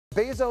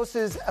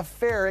Bezos'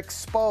 affair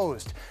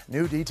exposed.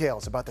 New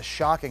details about the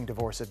shocking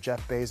divorce of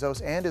Jeff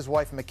Bezos and his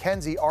wife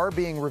Mackenzie are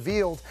being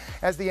revealed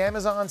as the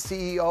Amazon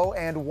CEO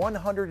and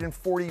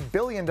 $140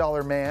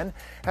 billion man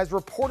has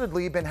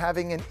reportedly been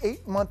having an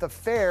 8-month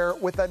affair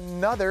with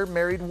another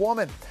married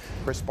woman.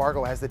 Chris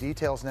Spargo has the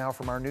details now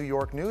from our New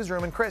York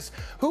newsroom. And Chris,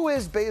 who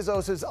is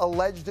Bezos'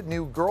 alleged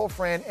new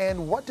girlfriend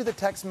and what do the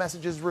text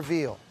messages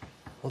reveal?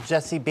 Well,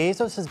 Jesse,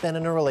 Bezos has been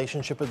in a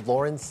relationship with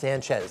Lauren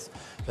Sanchez.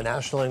 The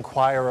National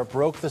Enquirer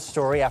broke the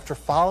story after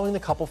following the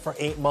couple for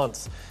 8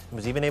 months and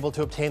was even able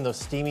to obtain those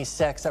steamy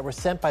sex that were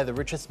sent by the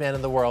richest man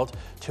in the world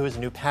to his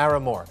new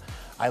paramour.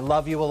 "I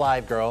love you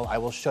alive, girl. I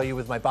will show you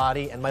with my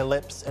body and my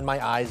lips and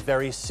my eyes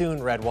very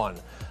soon," read one.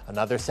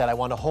 Another said, "I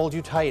want to hold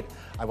you tight.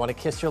 I want to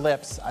kiss your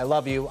lips. I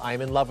love you. I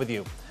am in love with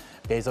you."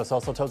 Bezos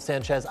also told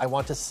Sanchez, "I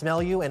want to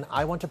smell you and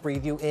I want to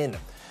breathe you in."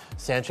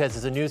 Sanchez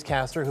is a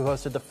newscaster who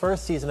hosted the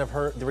first season of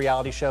the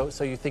reality show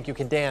So You Think You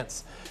Can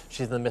Dance.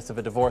 She's in the midst of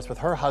a divorce with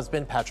her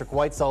husband, Patrick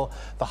Whitesell,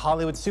 the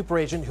Hollywood super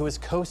agent who is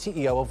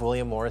co-CEO of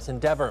William Morris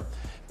Endeavor.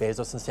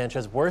 Bezos and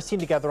Sanchez were seen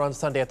together on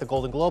Sunday at the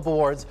Golden Globe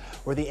Awards,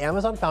 where the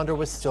Amazon founder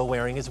was still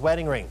wearing his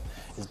wedding ring.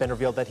 It's been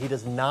revealed that he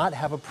does not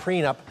have a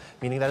prenup,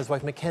 meaning that his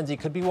wife Mackenzie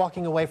could be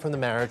walking away from the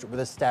marriage with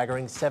a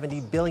staggering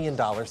 $70 billion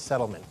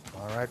settlement.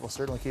 All right, we'll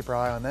certainly keep our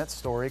eye on that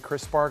story.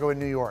 Chris Spargo in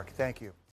New York, thank you.